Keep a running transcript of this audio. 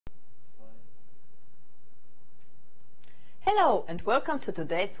Hello and welcome to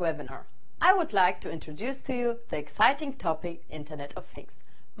today's webinar. I would like to introduce to you the exciting topic Internet of Things.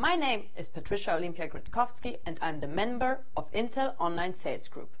 My name is Patricia Olympia Gretkowski and I'm the member of Intel Online Sales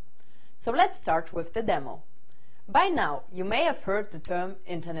Group. So let's start with the demo. By now you may have heard the term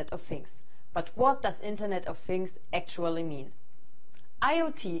Internet of Things, but what does Internet of Things actually mean?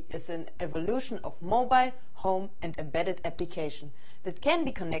 IoT is an evolution of mobile, home and embedded application that can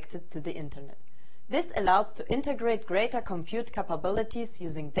be connected to the Internet. This allows to integrate greater compute capabilities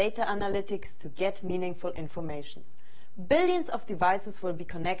using data analytics to get meaningful information. Billions of devices will be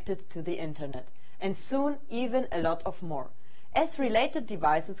connected to the Internet, and soon even a lot of more. As related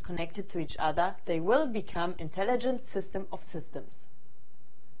devices connected to each other, they will become intelligent system of systems.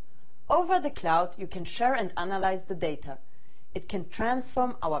 Over the cloud, you can share and analyze the data. It can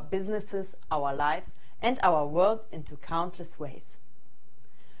transform our businesses, our lives, and our world into countless ways.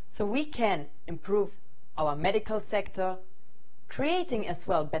 So we can improve our medical sector, creating as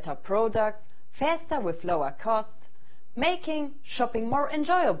well better products, faster with lower costs, making shopping more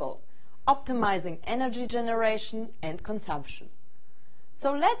enjoyable, optimizing energy generation and consumption.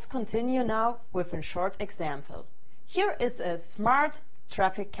 So let's continue now with a short example. Here is a smart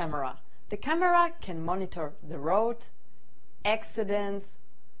traffic camera. The camera can monitor the road, accidents,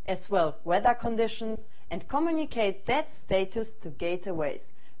 as well weather conditions, and communicate that status to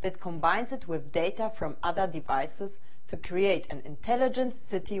gateways. That combines it with data from other devices to create an intelligent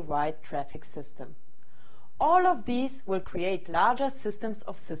city-wide traffic system. All of these will create larger systems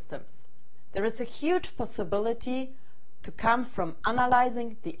of systems. There is a huge possibility to come from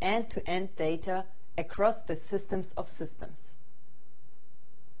analyzing the end-to-end data across the systems of systems.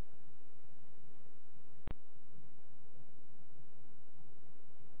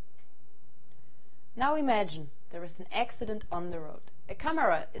 Now imagine there is an accident on the road. A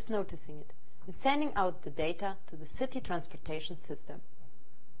camera is noticing it and sending out the data to the city transportation system.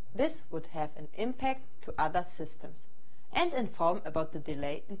 This would have an impact to other systems and inform about the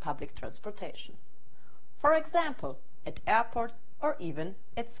delay in public transportation. For example, at airports or even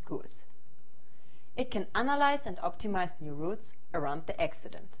at schools. It can analyze and optimize new routes around the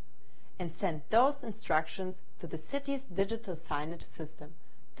accident and send those instructions to the city's digital signage system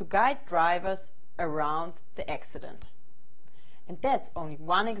to guide drivers around the accident. And that's only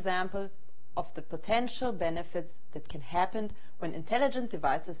one example of the potential benefits that can happen when intelligent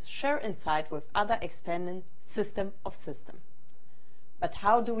devices share insight with other expanding system of systems. But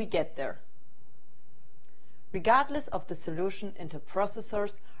how do we get there? Regardless of the solution,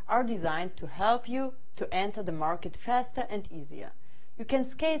 interprocessors are designed to help you to enter the market faster and easier. You can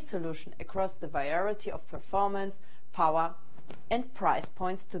scale solution across the variety of performance, power, and price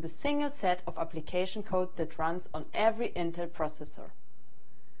points to the single set of application code that runs on every Intel processor.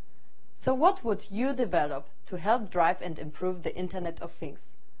 So what would you develop to help drive and improve the Internet of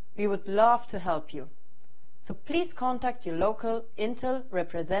Things? We would love to help you. So please contact your local Intel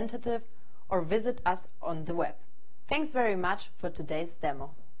representative or visit us on the web. Thanks very much for today's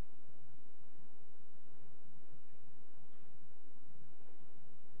demo.